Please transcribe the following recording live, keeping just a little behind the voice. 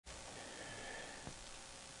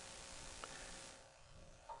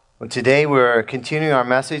Well, today we're continuing our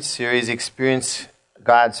message series, Experience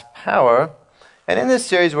God's Power. And in this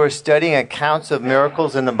series we're studying accounts of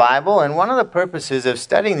miracles in the Bible. And one of the purposes of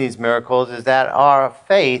studying these miracles is that our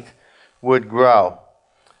faith would grow.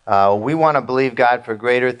 We want to believe God for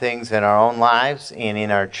greater things in our own lives and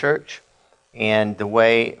in our church. And the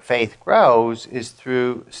way faith grows is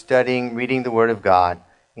through studying, reading the Word of God,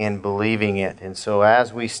 and believing it. And so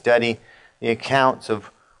as we study the accounts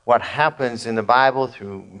of what happens in the Bible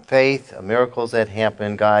through faith, miracles that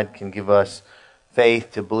happen, God can give us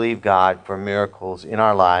faith to believe God for miracles in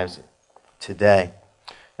our lives today.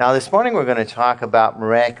 Now this morning we're going to talk about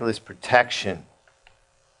miraculous protection.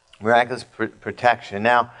 Miraculous protection.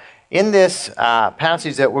 Now in this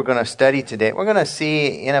passage that we're going to study today, we're going to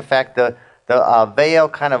see in effect the veil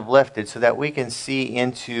kind of lifted so that we can see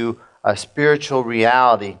into a spiritual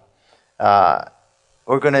reality.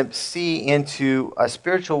 We're going to see into a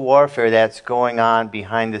spiritual warfare that's going on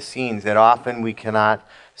behind the scenes that often we cannot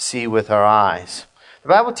see with our eyes. The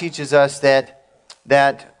Bible teaches us that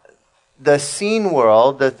the seen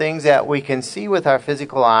world, the things that we can see with our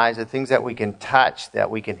physical eyes, the things that we can touch, that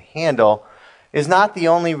we can handle, is not the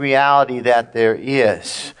only reality that there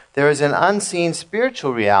is. There is an unseen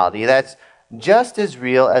spiritual reality that's just as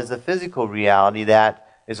real as the physical reality that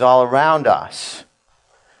is all around us.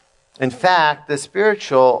 In fact, the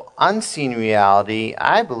spiritual unseen reality,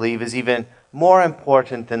 I believe, is even more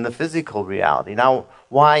important than the physical reality. Now,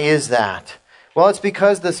 why is that? Well, it's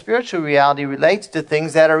because the spiritual reality relates to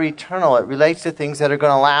things that are eternal. It relates to things that are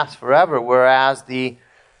going to last forever, whereas the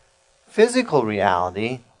physical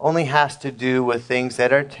reality only has to do with things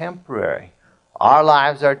that are temporary. Our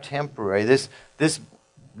lives are temporary. This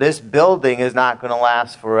building is not going to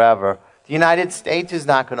last forever. The United States is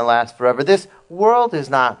not going to last forever. This world is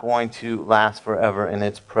not going to last forever in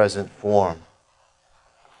its present form.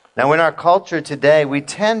 Now, in our culture today, we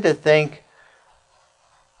tend to think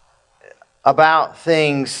about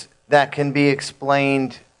things that can be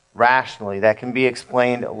explained rationally, that can be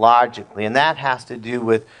explained logically, and that has to do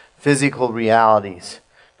with physical realities.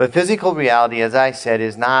 But physical reality, as I said,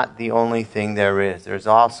 is not the only thing there is. There's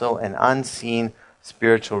also an unseen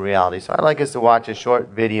spiritual reality. So I'd like us to watch a short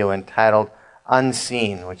video entitled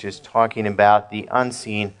Unseen, which is talking about the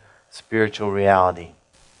unseen spiritual reality.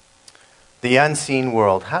 The unseen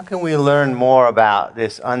world. How can we learn more about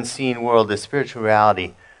this unseen world, this spiritual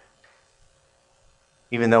reality,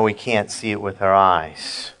 even though we can't see it with our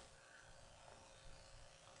eyes?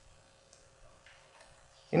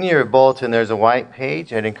 In your bulletin, there's a white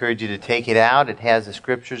page. I'd encourage you to take it out. It has the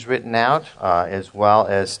scriptures written out, as well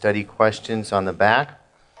as study questions on the back.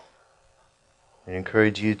 I'd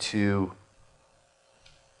encourage you to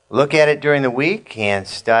look at it during the week and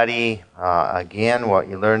study again what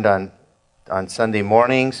you learned on Sunday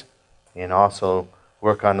mornings, and also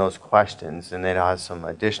work on those questions. And it has some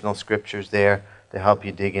additional scriptures there to help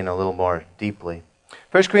you dig in a little more deeply.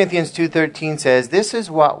 1 Corinthians 2:13 says, "This is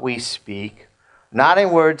what we speak, not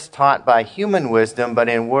in words taught by human wisdom, but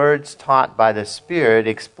in words taught by the Spirit,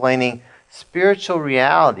 explaining spiritual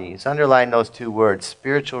realities." Underline those two words,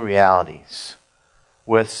 spiritual realities,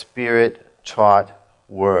 with Spirit-taught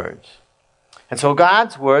words. And so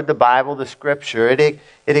God's Word, the Bible, the Scripture, it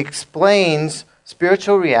explains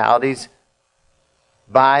spiritual realities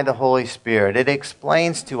by the Holy Spirit. It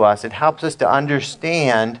explains to us, it helps us to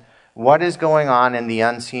understand what is going on in the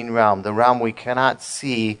unseen realm, the realm we cannot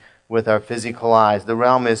see with our physical eyes, the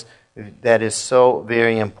realm that is so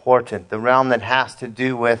very important, the realm that has to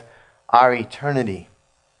do with our eternity.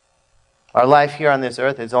 Our life here on this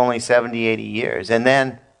earth is only 70, 80 years, and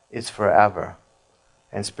then it's forever.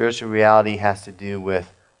 And spiritual reality has to do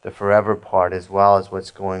with the forever part as well as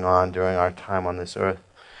what's going on during our time on this earth.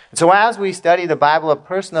 And so as we study the Bible, a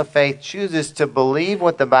person of faith chooses to believe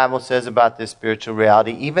what the Bible says about this spiritual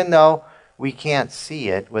reality, even though we can't see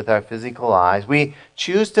it with our physical eyes. We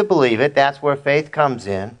choose to believe it. That's where faith comes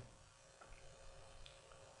in.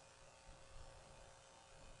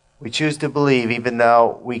 We choose to believe even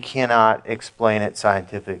though we cannot explain it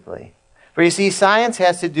scientifically. For you see, science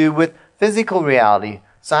has to do with physical reality.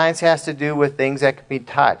 Science has to do with things that can be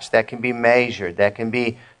touched, that can be measured, that can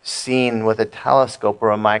be seen with a telescope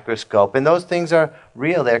or a microscope. And those things are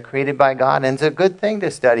real. They're created by God. And it's a good thing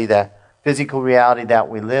to study the physical reality that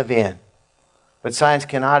we live in. But science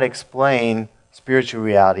cannot explain spiritual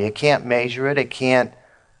reality. It can't measure it. It can't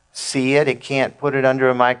see it. It can't put it under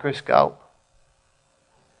a microscope.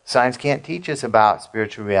 Science can't teach us about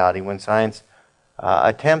spiritual reality. When science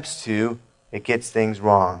attempts to, it gets things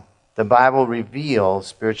wrong. The Bible reveals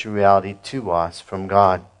spiritual reality to us from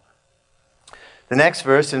God. The next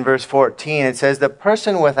verse, in verse 14, it says, "The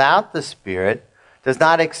person without the Spirit does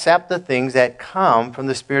not accept the things that come from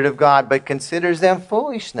the Spirit of God, but considers them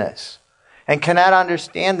foolishness, and cannot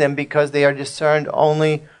understand them because they are discerned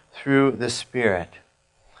only through the Spirit.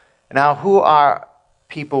 Now, who are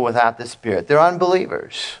people without the Spirit? They're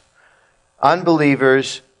unbelievers.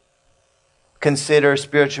 Unbelievers consider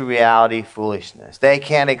spiritual reality foolishness. They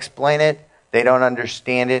can't explain it. They don't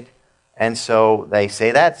understand it. And so they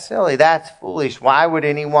say, that's silly, that's foolish. Why would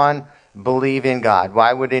anyone believe in God?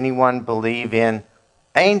 Why would anyone believe in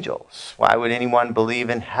angels? Why would anyone believe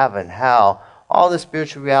in heaven, hell? All the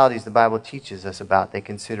spiritual realities the Bible teaches us about, they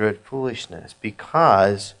consider it foolishness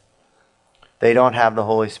because they don't have the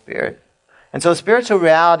Holy Spirit. And so spiritual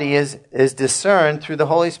reality is discerned through the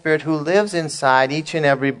Holy Spirit who lives inside each and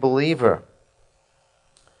every believer.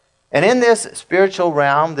 And in this spiritual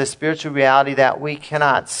realm, this spiritual reality that we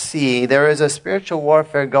cannot see, there is a spiritual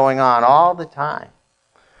warfare going on all the time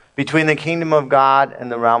between the kingdom of God and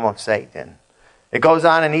the realm of Satan. It goes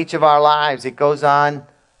on in each of our lives. It goes on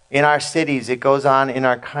in our cities. It goes on in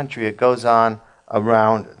our country. It goes on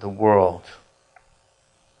around the world.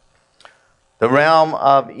 The realm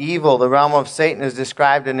of evil, the realm of Satan, is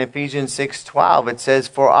described in Ephesians 6:12. It says,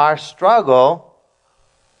 for our struggle,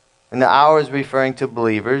 and the hour is referring to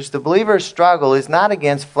believers, the believer's struggle is not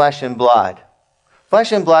against flesh and blood.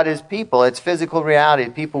 Flesh and blood is people. It's physical reality,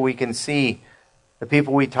 people we can see, the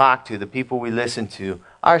people we talk to, the people we listen to.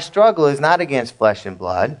 Our struggle is not against flesh and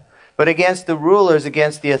blood, but against the rulers,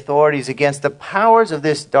 against the authorities, against the powers of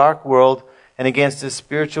this dark world, and against the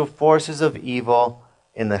spiritual forces of evil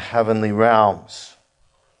in the heavenly realms.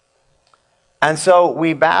 And so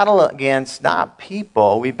we battle against not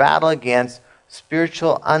people, we battle against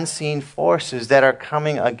spiritual unseen forces that are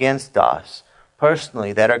coming against us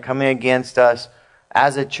personally, that are coming against us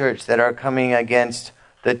as a church, that are coming against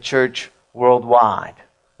the church worldwide.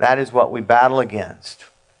 That is what we battle against.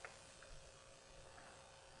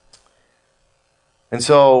 And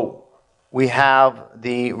so we have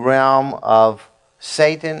the realm of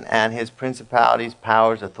Satan and his principalities,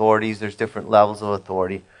 powers, authorities. There's different levels of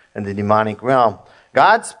authority in the demonic realm.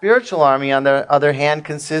 God's spiritual army, on the other hand,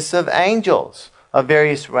 consists of angels of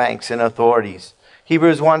various ranks and authorities.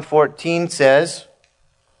 Hebrews 1:14 says,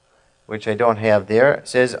 which I don't have there,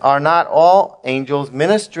 says, are not all angels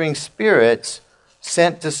ministering spirits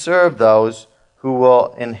sent to serve those who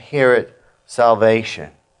will inherit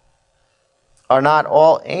salvation? Are not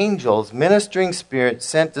all angels ministering spirits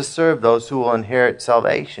sent to serve those who will inherit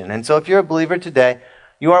salvation? And so if you're a believer today,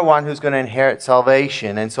 you are one who's going to inherit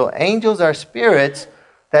salvation. And so angels are spirits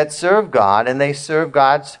that serve God, and they serve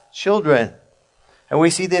God's children. And we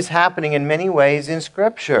see this happening in many ways in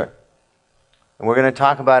Scripture. And we're going to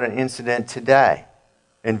talk about an incident today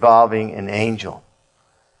involving an angel.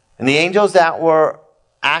 And the angels that were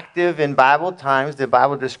active in Bible times, the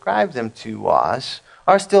Bible describes them to us,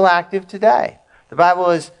 are still active today. The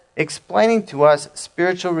Bible is explaining to us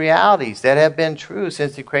spiritual realities that have been true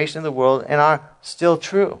since the creation of the world and are still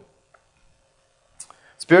true.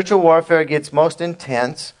 Spiritual warfare gets most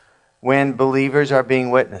intense when believers are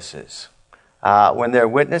being witnesses. When they're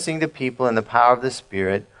witnessing to people in the power of the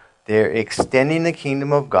Spirit, they're extending the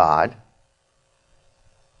kingdom of God.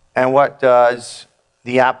 And what does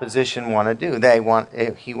the opposition want to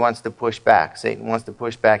do? He wants to push back. Satan wants to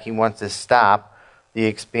push back. He wants to stop the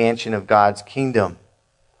expansion of God's kingdom.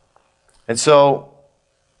 And so,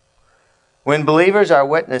 when believers are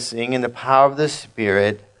witnessing in the power of the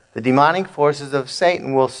Spirit, the demonic forces of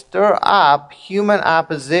Satan will stir up human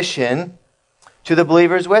opposition to the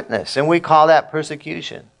believer's witness. And we call that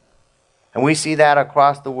persecution. And we see that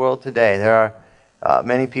across the world today. There are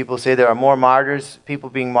many people say there are more martyrs, people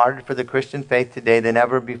being martyred for the Christian faith today than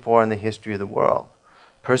ever before in the history of the world.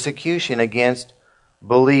 Persecution against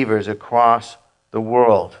believers across the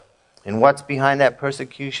world. And what's behind that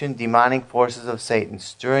persecution? Demonic forces of Satan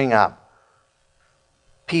stirring up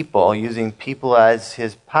people, using people as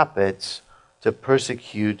his puppets to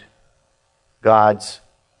persecute God's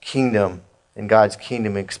kingdom and God's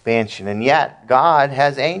kingdom expansion. And yet, God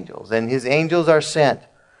has angels, and his angels are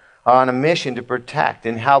on a mission to protect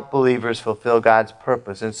and help believers fulfill God's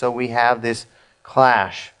purpose. And so we have this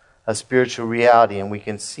clash of spiritual reality, and we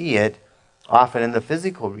can see it often in the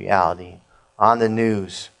physical reality on the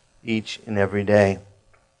news each and every day.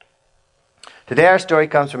 Today our story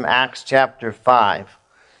comes from Acts chapter 5,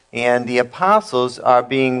 and the apostles are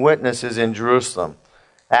being witnesses in Jerusalem.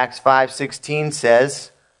 Acts 5:16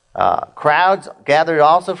 says, crowds gathered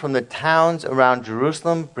also from the towns around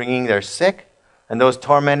Jerusalem, bringing their sick and those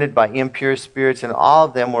tormented by impure spirits, and all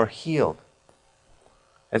of them were healed.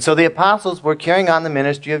 And so the apostles were carrying on the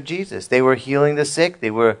ministry of Jesus. They were healing the sick.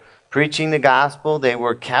 They were preaching the gospel. They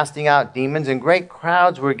were casting out demons, and great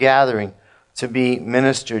crowds were gathering to be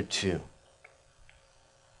ministered to.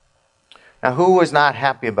 Now, who was not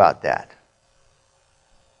happy about that?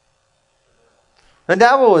 The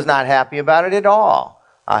devil was not happy about it at all.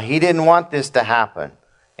 He didn't want this to happen.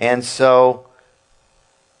 And so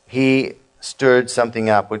he stirred something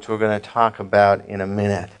up, which we're going to talk about in a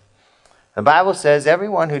minute. The Bible says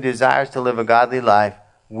everyone who desires to live a godly life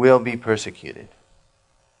will be persecuted.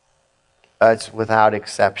 That's without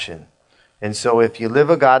exception. And so if you live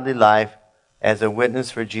a godly life as a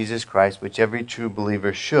witness for Jesus Christ, which every true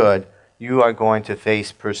believer should, you are going to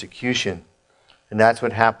face persecution. And that's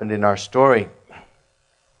what happened in our story.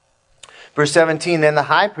 Verse 17, then the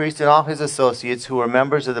high priest and all his associates who were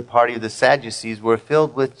members of the party of the Sadducees were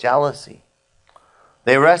filled with jealousy.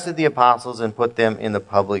 They arrested the apostles and put them in the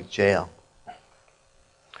public jail.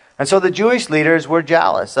 And so the Jewish leaders were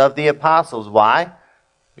jealous of the apostles. Why?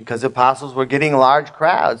 Because the apostles were getting large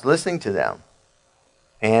crowds listening to them.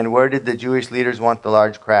 And where did the Jewish leaders want the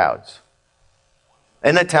large crowds?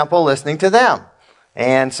 In the temple, listening to them.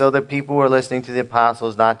 And so the people were listening to the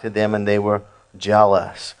apostles, not to them, and they were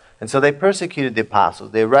jealous. And so they persecuted the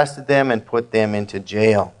apostles. They arrested them and put them into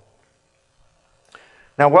jail.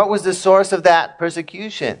 Now, what was the source of that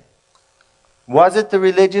persecution? Was it the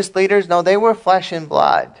religious leaders? No, they were flesh and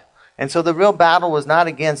blood. And so the real battle was not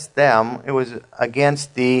against them. It was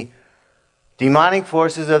against the demonic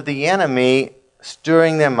forces of the enemy,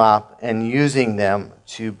 stirring them up and using them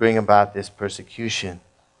to bring about this persecution.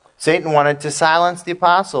 Satan wanted to silence the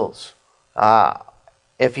apostles.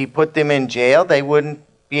 If he put them in jail, they wouldn't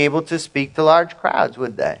be able to speak to large crowds,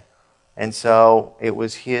 would they? And so it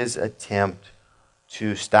was his attempt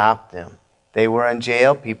to stop them. They were in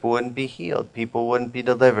jail, people wouldn't be healed, people wouldn't be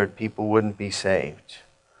delivered, people wouldn't be saved.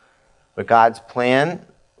 But God's plan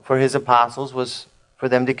for his apostles was for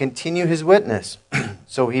them to continue his witness.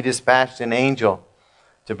 So he dispatched an angel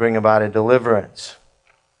to bring about a deliverance.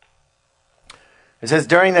 It says,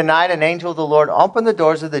 during the night an angel of the Lord opened the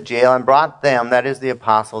doors of the jail and brought them, that is the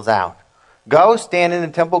apostles, out. Go stand in the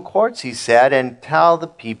temple courts, he said, and tell the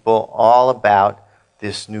people all about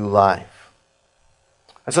this new life.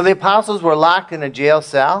 And so the apostles were locked in a jail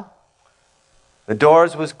cell. The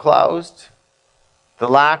doors was closed. The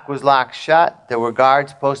lock was locked shut. There were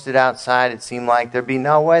guards posted outside. It seemed like there'd be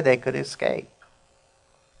no way they could escape.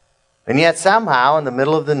 And yet somehow, in the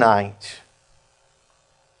middle of the night,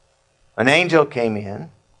 an angel came in.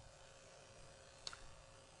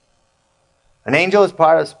 An angel is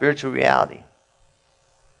part of spiritual reality.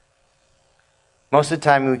 Most of the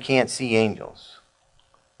time we can't see angels.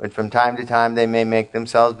 But from time to time they may make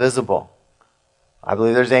themselves visible. I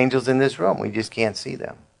believe there's angels in this room. We just can't see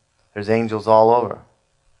them. There's angels all over.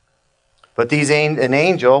 But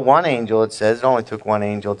one angel, it says, it only took one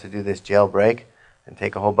angel to do this jailbreak and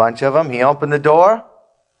take a whole bunch of them. He opened the door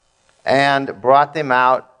and brought them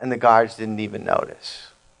out, and the guards didn't even notice.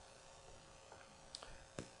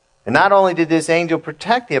 And not only did this angel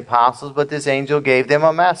protect the apostles, but this angel gave them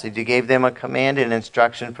a message. He gave them a command and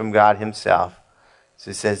instruction from God himself.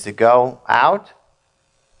 So it says to go out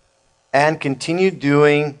and continue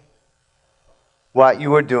doing what you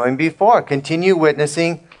were doing before. Continue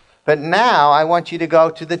witnessing. But now I want you to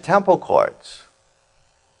go to the temple courts.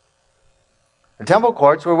 The temple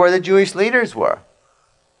courts were where the Jewish leaders were.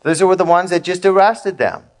 Those were the ones that just arrested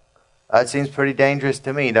them. That seems pretty dangerous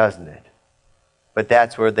to me, doesn't it? But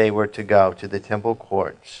that's where they were to go, to the temple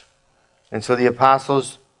courts. And so the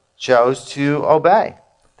apostles chose to obey.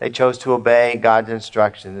 They chose to obey God's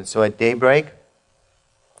instructions. And so at daybreak,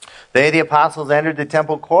 the apostles, entered the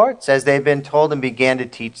temple courts as they'd been told and began to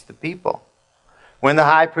teach the people. When the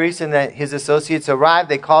high priest and his associates arrived,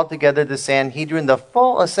 they called together the Sanhedrin, the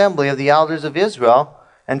full assembly of the elders of Israel,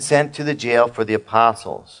 and sent to the jail for the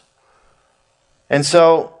apostles. And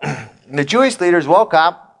so the Jewish leaders woke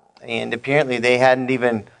up, and apparently they hadn't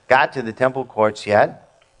even got to the temple courts yet.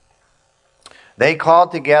 They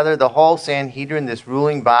called together the whole Sanhedrin, this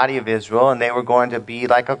ruling body of Israel, and they were going to be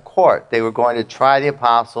like a court. They were going to try the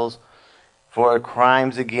apostles for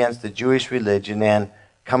crimes against the Jewish religion and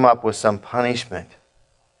come up with some punishment.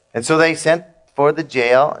 And so they sent to the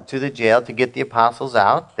jail to get the apostles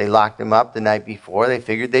out. They locked them up the night before. They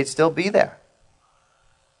figured they'd still be there.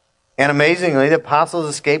 And amazingly, the apostles'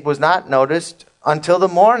 escape was not noticed until the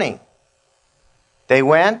morning. They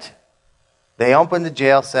went, they opened the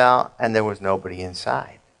jail cell, and there was nobody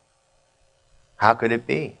inside. How could it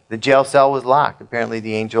be? The jail cell was locked. Apparently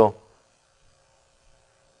the angel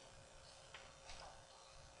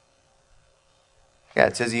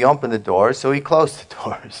it says he opened the doors, so he closed the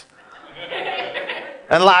doors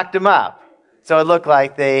and locked them up. So it looked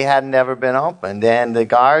like they had never been opened. And the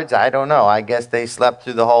guards, I don't know. I guess they slept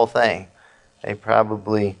through the whole thing. They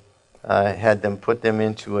probably had them put them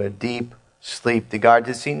into a deep sleep. The guards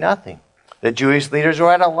had seen nothing. The Jewish leaders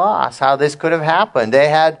were at a loss how this could have happened. They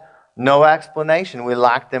had no explanation. We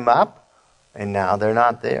locked them up, and now they're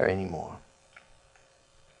not there anymore.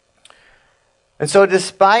 And so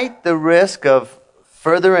despite the risk of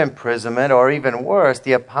further imprisonment, or even worse,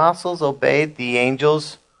 the apostles obeyed the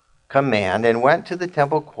angel's command and went to the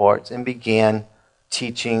temple courts and began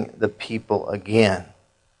teaching the people again.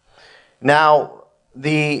 Now,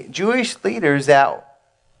 the Jewish leaders that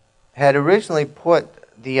had originally put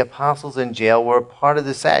the apostles in jail were part of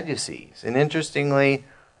the Sadducees. And interestingly,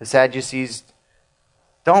 the Sadducees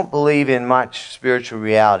don't believe in much spiritual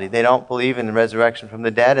reality. They don't believe in the resurrection from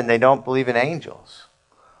the dead, and they don't believe in angels.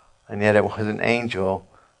 And yet it was an angel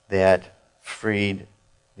that freed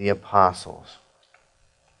the apostles.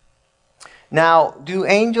 Now, do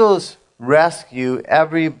angels rescue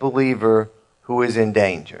every believer who is in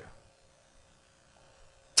danger?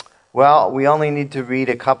 Well, we only need to read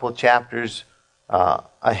a couple chapters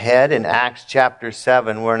ahead in Acts chapter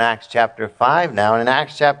 7. We're in Acts chapter 5 now. And in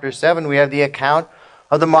Acts chapter 7, we have the account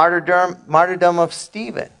of the martyrdom of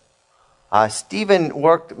Stephen. Stephen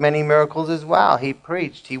worked many miracles as well. He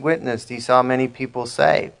preached, he witnessed, he saw many people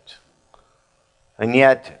saved. And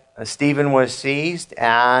yet, Stephen was seized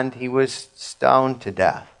and he was stoned to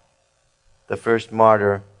death. The first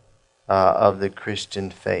martyr of the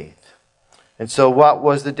Christian faith. And so what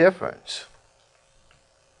was the difference?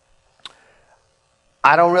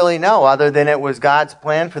 I don't really know, other than it was God's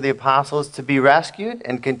plan for the apostles to be rescued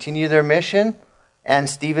and continue their mission. And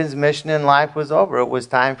Stephen's mission in life was over. It was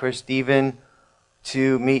time for Stephen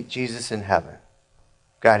to meet Jesus in heaven.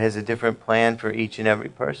 God has a different plan for each and every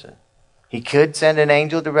person. He could send an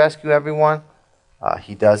angel to rescue everyone.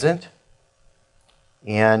 He doesn't.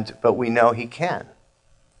 But we know he can.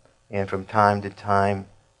 And from time to time,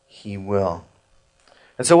 he will.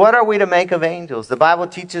 And so what are we to make of angels? The Bible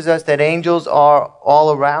teaches us that angels are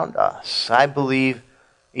all around us. I believe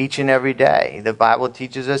each and every day. The Bible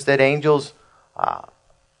teaches us that angels, it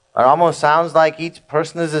almost sounds like each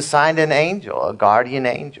person is assigned an angel, a guardian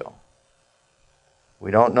angel.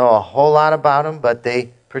 We don't know a whole lot about them, but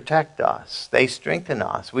they protect us. They strengthen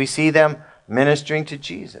us. We see them ministering to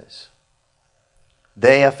Jesus.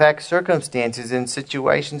 They affect circumstances and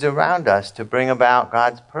situations around us to bring about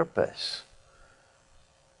God's purpose.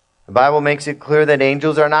 The Bible makes it clear that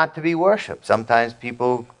angels are not to be worshipped. Sometimes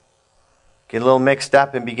people get a little mixed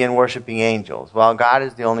up and begin worshiping angels. Well, God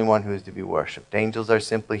is the only one who is to be worshipped. Angels are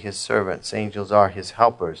simply his servants. Angels are his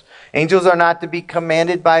helpers. Angels are not to be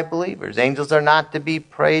commanded by believers. Angels are not to be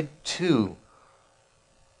prayed to.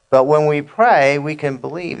 But when we pray, we can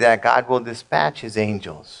believe that God will dispatch his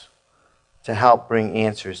angels to help bring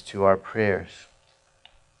answers to our prayers.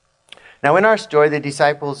 Now, in our story, the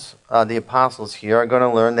disciples, the apostles here, are going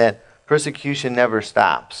to learn that persecution never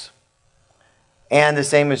stops. And the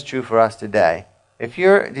same is true for us today. If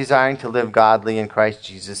you're desiring to live godly in Christ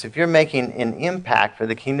Jesus, if you're making an impact for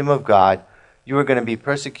the kingdom of God, you are going to be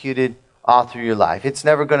persecuted all through your life. It's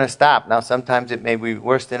never going to stop. Now, sometimes it may be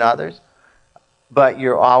worse than others, but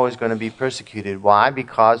you're always going to be persecuted. Why?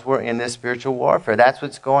 Because we're in this spiritual warfare. That's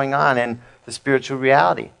what's going on in the spiritual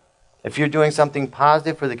reality. If you're doing something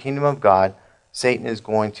positive for the kingdom of God, Satan is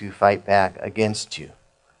going to fight back against you.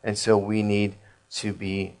 And so we need to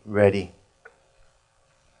be ready.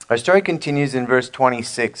 Our story continues in verse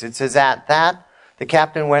 26. It says, "At that, the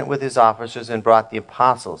captain went with his officers and brought the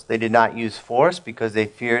apostles. They did not use force because they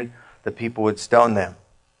feared the people would stone them."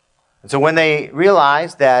 And so when they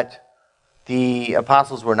realized that the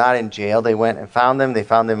apostles were not in jail, they went and found them. They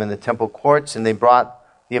found them in the temple courts, and they brought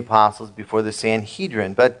the apostles before the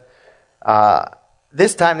Sanhedrin. But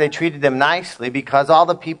this time they treated them nicely because all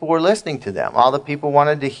the people were listening to them. All the people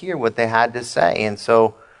wanted to hear what they had to say. And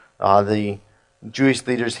so the Jewish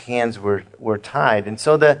leaders' hands were tied. And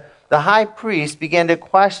so the high priest began to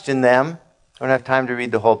question them. I don't have time to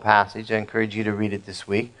read the whole passage. I encourage you to read it this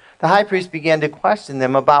week. The high priest began to question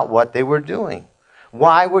them about what they were doing.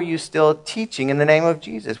 Why were you still teaching in the name of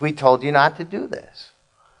Jesus? We told you not to do this.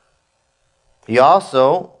 He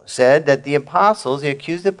also said that he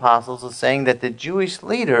accused the apostles of saying that the Jewish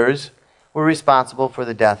leaders were responsible for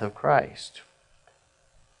the death of Christ.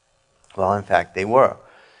 Well, in fact, they were.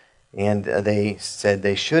 And they said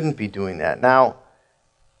they shouldn't be doing that. Now,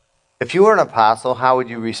 if you were an apostle, how would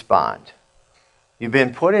you respond? You've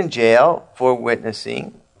been put in jail for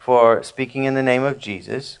witnessing, for speaking in the name of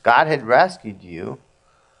Jesus. God had rescued you.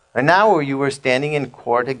 And now you were standing in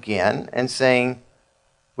court again and saying,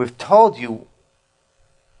 we've told you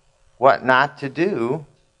what not to do,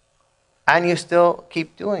 and you still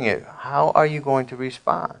keep doing it. How are you going to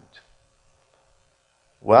respond?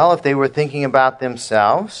 Well, if they were thinking about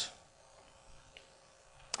themselves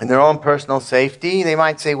and their own personal safety, they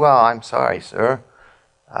might say, well, I'm sorry, sir.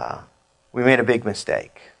 We made a big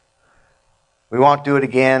mistake. We won't do it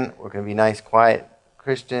again. We're going to be nice, quiet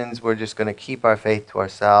Christians. We're just going to keep our faith to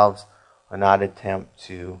ourselves and not attempt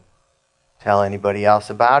to tell anybody else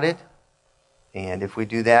about it. And if we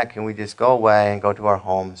do that, can we just go away and go to our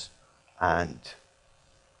homes and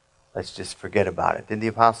let's just forget about it? Did the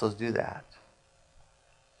apostles do that?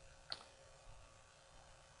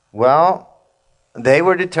 Well, they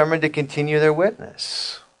were determined to continue their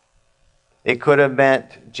witness. It could have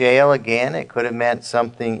meant jail again. It could have meant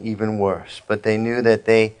something even worse. But they knew that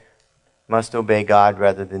they must obey God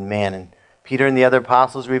rather than man. And Peter and the other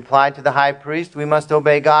apostles replied to the high priest, we must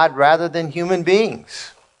obey God rather than human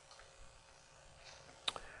beings.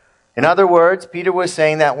 In other words, Peter was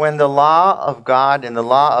saying that when the law of God and the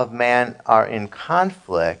law of man are in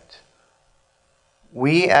conflict,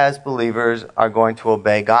 we as believers are going to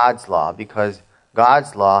obey God's law because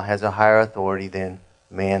God's law has a higher authority than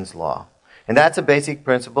man's law. And that's a basic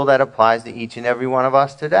principle that applies to each and every one of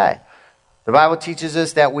us today. The Bible teaches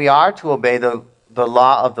us that we are to obey the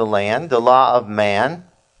law of the land, the law of man,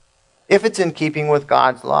 if it's in keeping with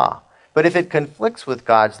God's law. But if it conflicts with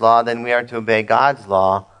God's law, then we are to obey God's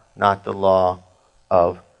law, not the law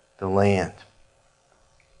of the land.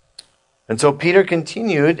 And so Peter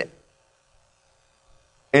continued.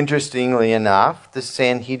 Interestingly enough, the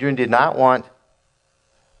Sanhedrin did not want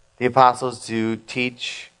the apostles to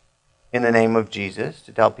teach in the name of Jesus,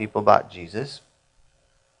 to tell people about Jesus.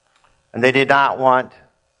 And they did not want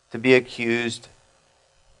to be accused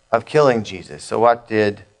of killing Jesus. So what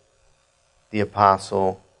did the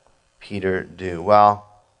apostle Peter do? Well,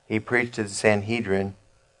 he preached to the Sanhedrin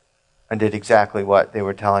and did exactly what they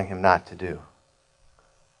were telling him not to do.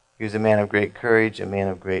 He was a man of great courage, a man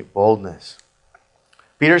of great boldness.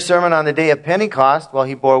 Peter's sermon on the day of Pentecost, well,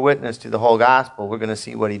 he bore witness to the whole gospel. We're going to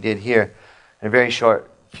see what he did here in a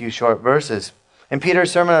few short verses. In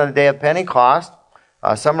Peter's sermon on the day of Pentecost,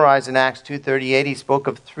 summarized in Acts 2:38, he spoke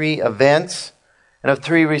of 3 events and of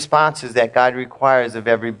 3 responses that God requires of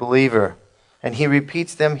every believer. And he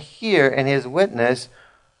repeats them here in his witness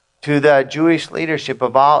to the Jewish leadership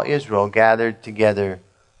of all Israel gathered together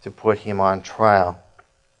to put him on trial.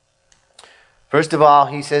 First of all,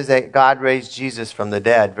 he says that God raised Jesus from the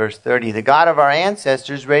dead. Verse 30, the God of our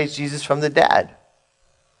ancestors raised Jesus from the dead.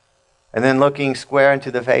 And then looking square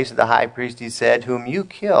into the face of the high priest, he said, whom you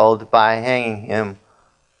killed by hanging him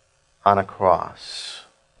on a cross.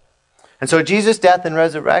 And so Jesus' death and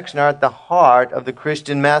resurrection are at the heart of the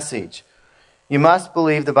Christian message. You must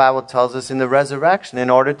believe, the Bible tells us, in the resurrection in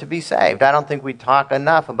order to be saved. I don't think we talk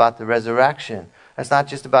enough about the resurrection. That's not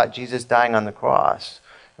just about Jesus dying on the cross.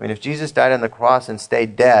 I mean, if Jesus died on the cross and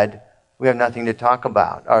stayed dead, we have nothing to talk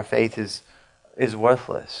about. Our faith is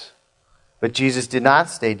worthless. But Jesus did not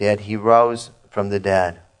stay dead. He rose from the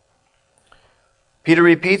dead. Peter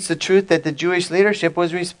repeats the truth that the Jewish leadership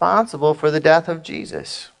was responsible for the death of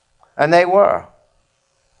Jesus. And they were.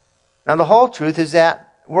 Now, the whole truth is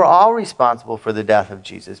that we're all responsible for the death of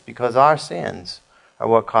Jesus because our sins are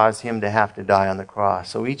what caused him to have to die on the cross.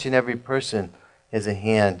 So each and every person has a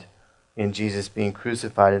hand in Jesus being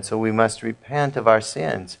crucified. And so we must repent of our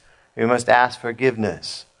sins. We must ask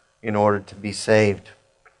forgiveness in order to be saved.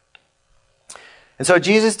 And so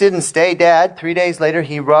Jesus didn't stay dead. 3 days later,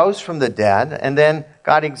 he rose from the dead, and then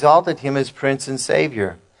God exalted him as Prince and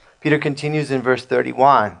Savior. Peter continues in verse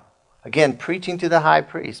 31. Again, preaching to the high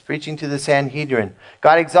priest, preaching to the Sanhedrin.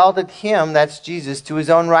 God exalted him, that's Jesus, to his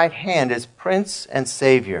own right hand as Prince and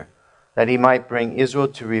Savior, that he might bring Israel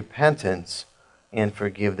to repentance and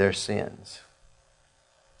forgive their sins.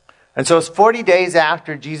 And so it's 40 days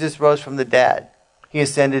after Jesus rose from the dead, he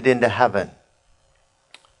ascended into heaven.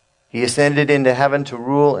 He ascended into heaven to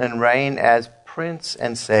rule and reign as Prince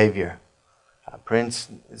and Savior. Prince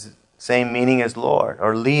is the same meaning as Lord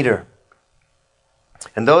or leader.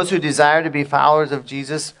 And those who desire to be followers of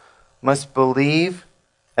Jesus must believe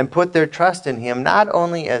and put their trust in him, not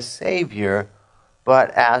only as Savior, but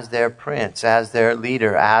as their Prince, as their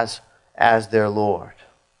leader, as their Lord.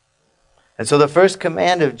 And so the first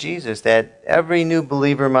command of Jesus that every new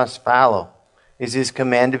believer must follow is his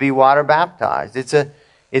command to be water baptized.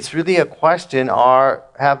 It's really a question,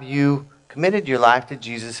 have you committed your life to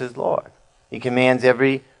Jesus as Lord? He commands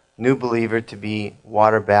every new believer to be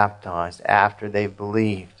water baptized after they've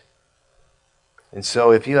believed. And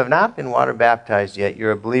so if you have not been water baptized yet,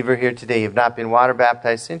 you're a believer here today, you've not been water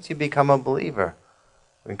baptized since you become a believer,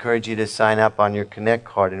 We encourage you to sign up on your Connect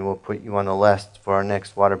card, and we'll put you on the list for our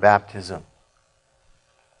next water baptism.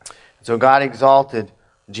 So God exalted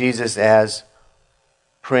Jesus as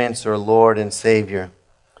Prince or Lord and Savior.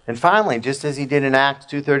 And finally, just as he did in Acts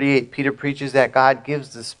 2:38, Peter preaches that God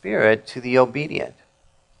gives the Spirit to the obedient.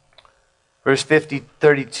 Verse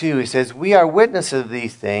 32, he says, "We are witnesses of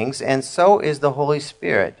these things, and so is the Holy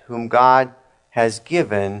Spirit, whom God has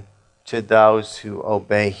given to those who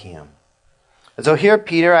obey him." And so here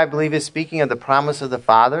Peter, I believe, is speaking of the promise of the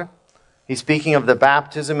Father. He's speaking of the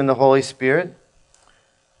baptism in the Holy Spirit.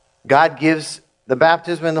 God gives the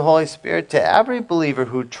baptism in the Holy Spirit to every believer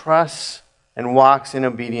who trusts and walks in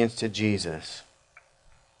obedience to Jesus.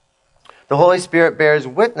 The Holy Spirit bears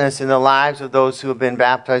witness in the lives of those who have been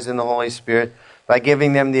baptized in the Holy Spirit by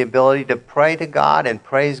giving them the ability to pray to God and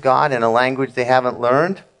praise God in a language they haven't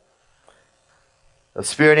learned. The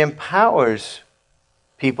Spirit empowers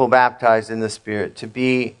people baptized in the Spirit to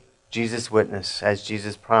be Jesus' witness, as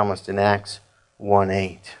Jesus promised in Acts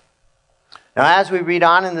 1:8. Now, as we read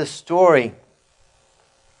on in the story,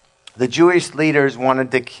 the Jewish leaders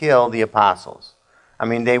wanted to kill the apostles. I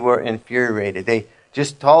mean, they were infuriated. They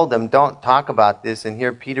just told them, don't talk about this. And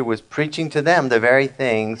here Peter was preaching to them the very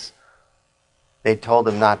things they told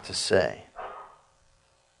him not to say.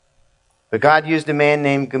 But God used a man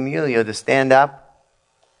named Gamaliel to stand up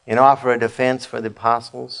and offer a defense for the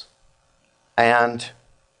apostles. And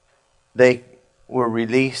they were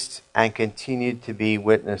released and continued to be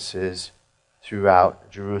witnesses throughout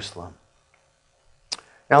Jerusalem.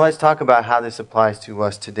 Now let's talk about how this applies to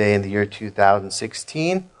us today in the year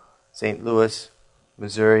 2016, St. Louis,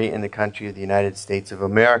 Missouri, in the country of the United States of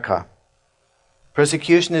America.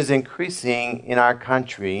 Persecution is increasing in our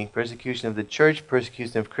country. Persecution of the church,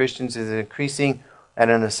 persecution of Christians is increasing at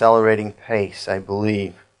an accelerating pace, I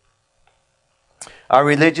believe. Our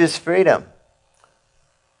religious freedom,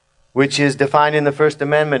 which is defined in the First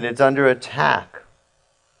Amendment, is under attack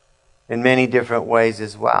in many different ways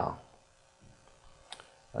as well.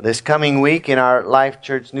 This coming week in our Life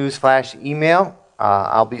Church Newsflash email,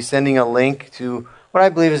 I'll be sending a link to what I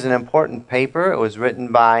believe is an important paper. It was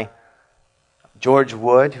written by George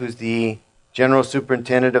Wood, who's the General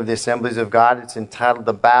Superintendent of the Assemblies of God. It's entitled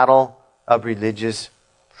The Battle of Religious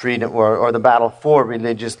Freedom, or The Battle for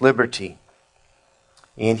Religious Liberty.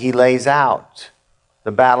 And he lays out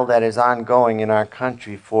the battle that is ongoing in our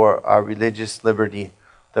country for our religious liberty,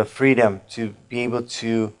 the freedom to be able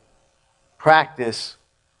to practice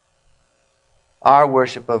our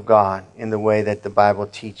worship of God in the way that the Bible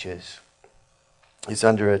teaches is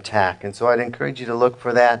under attack. And so I'd encourage you to look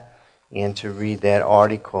for that and to read that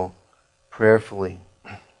article prayerfully.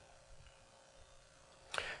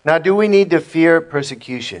 Now, do we need to fear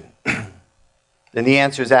persecution? Then the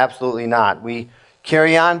answer is absolutely not. We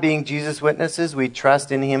carry on being Jesus' witnesses. We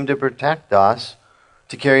trust in him to protect us,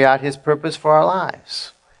 to carry out his purpose for our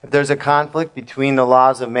lives. If there's a conflict between the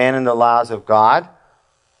laws of man and the laws of God,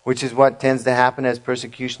 which is what tends to happen as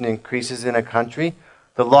persecution increases in a country,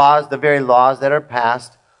 the very laws that are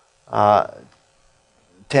passed,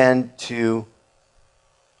 tend to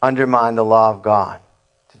undermine the law of God.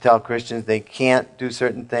 To tell Christians they can't do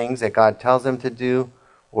certain things that God tells them to do,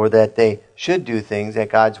 or that they should do things that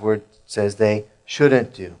God's word says they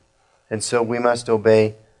shouldn't do. And so we must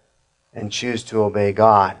obey and choose to obey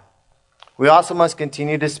God. We also must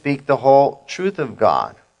continue to speak the whole truth of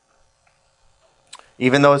God.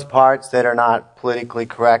 Even those parts that are not politically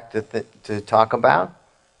correct to talk about.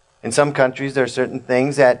 In some countries, there are certain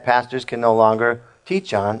things that pastors can no longer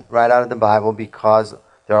teach on right out of the Bible because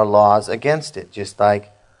there are laws against it. Just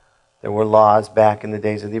like there were laws back in the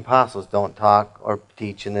days of the apostles. Don't talk or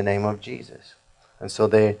teach in the name of Jesus. And so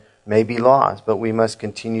there may be laws, but we must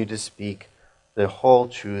continue to speak the whole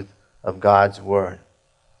truth of God's word.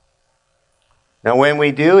 Now, when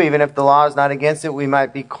we do, even if the law is not against it, we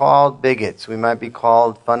might be called bigots. We might be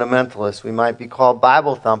called fundamentalists. We might be called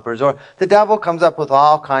Bible thumpers. Or the devil comes up with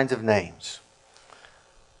all kinds of names.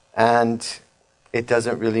 And it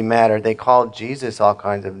doesn't really matter. They called Jesus all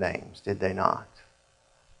kinds of names, did they not?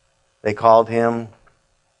 They called him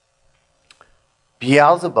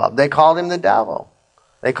Beelzebub. They called him the devil.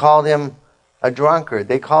 They called him a drunkard.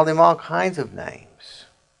 They called him all kinds of names.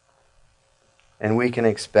 And we can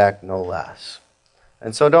expect no less.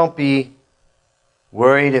 And so don't be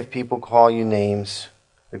worried if people call you names.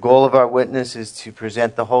 The goal of our witness is to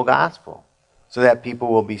present the whole gospel so that people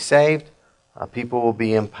will be saved. People will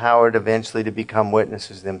be empowered eventually to become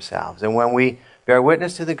witnesses themselves. And when we bear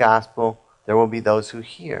witness to the gospel, there will be those who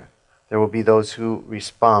hear. There will be those who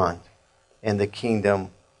respond. And the kingdom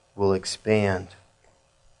will expand.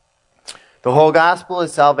 The whole gospel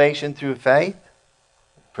is salvation through faith.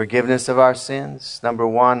 forgiveness of our sins, number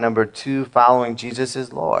one. Number two, following Jesus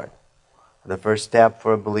as Lord. The first step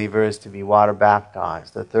for a believer is to be water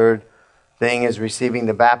baptized. The third thing is receiving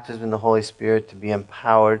the baptism in the Holy Spirit to be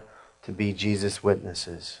empowered to be Jesus'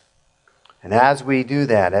 witnesses. And as we do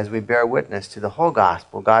that, as we bear witness to the whole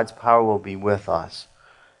gospel, God's power will be with us,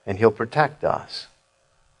 and He'll protect us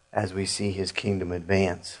as we see His kingdom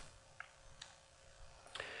advance.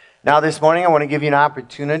 Now this morning I want to give you an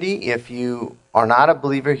opportunity, if you are not a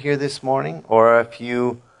believer here this morning, or if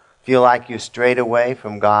you feel like you strayed away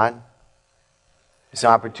from God, it's an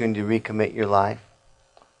opportunity to recommit your life,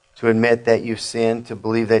 to admit that you've sinned, to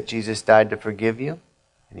believe that Jesus died to forgive you,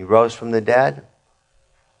 and He rose from the dead,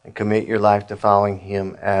 and commit your life to following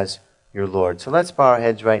Him as your Lord. So let's bow our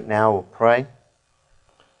heads right now. We'll pray.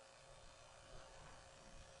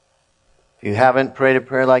 If you haven't prayed a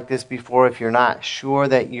prayer like this before, if you're not sure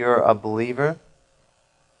that you're a believer,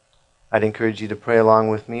 I'd encourage you to pray along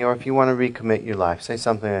with me. Or if you want to recommit your life, say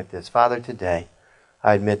something like this: Father, today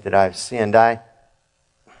I admit that I've sinned. I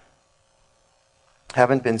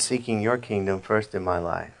haven't been seeking your kingdom first in my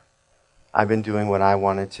life. I've been doing what I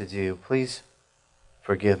wanted to do. Please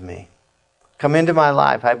forgive me. Come into my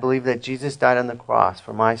life. I believe that Jesus died on the cross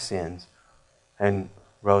for my sins and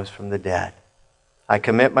rose from the dead. I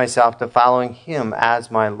commit myself to following Him as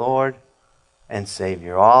my Lord and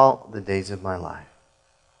Savior all the days of my life.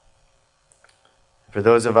 For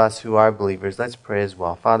those of us who are believers, let's pray as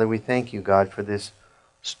well. Father, we thank you, God, for this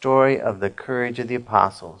story of the courage of the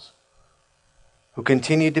apostles who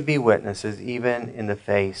continued to be witnesses even in the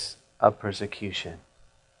face of persecution,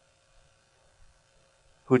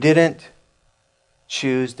 who didn't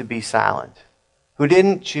choose to be silent, who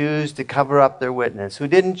didn't choose to cover up their witness, who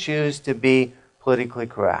didn't choose to be politically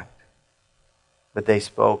correct, but they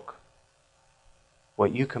spoke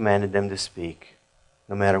what you commanded them to speak,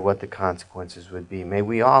 no matter what the consequences would be. May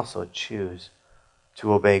we also choose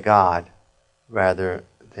to obey God rather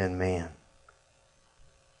than man.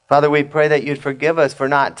 Father, we pray that you'd forgive us for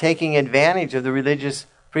not taking advantage of the religious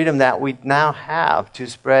freedom that we now have to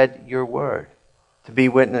spread your word, to be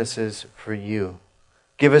witnesses for you.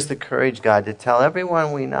 Give us the courage, God, to tell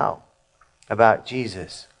everyone we know about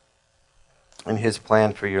Jesus and His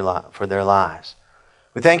plan for their lives.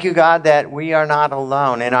 We thank you, God, that we are not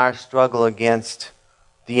alone in our struggle against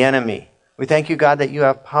the enemy. We thank you, God, that you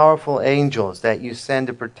have powerful angels that you send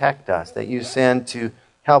to protect us, that you send to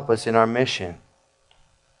help us in our mission.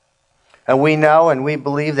 And we know and we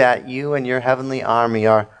believe that you and your heavenly army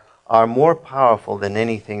are more powerful than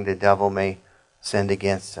anything the devil may send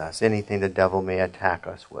against us, anything the devil may attack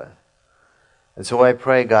us with. And so I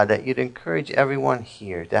pray, God, that you'd encourage everyone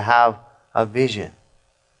here to have a vision,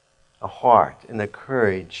 a heart, and the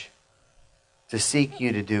courage to seek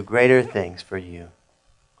you to do greater things for you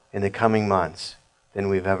in the coming months than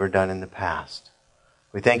we've ever done in the past.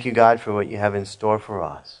 We thank you, God, for what you have in store for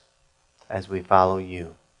us as we follow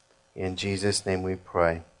you. In Jesus' name we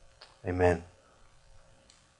pray. Amen.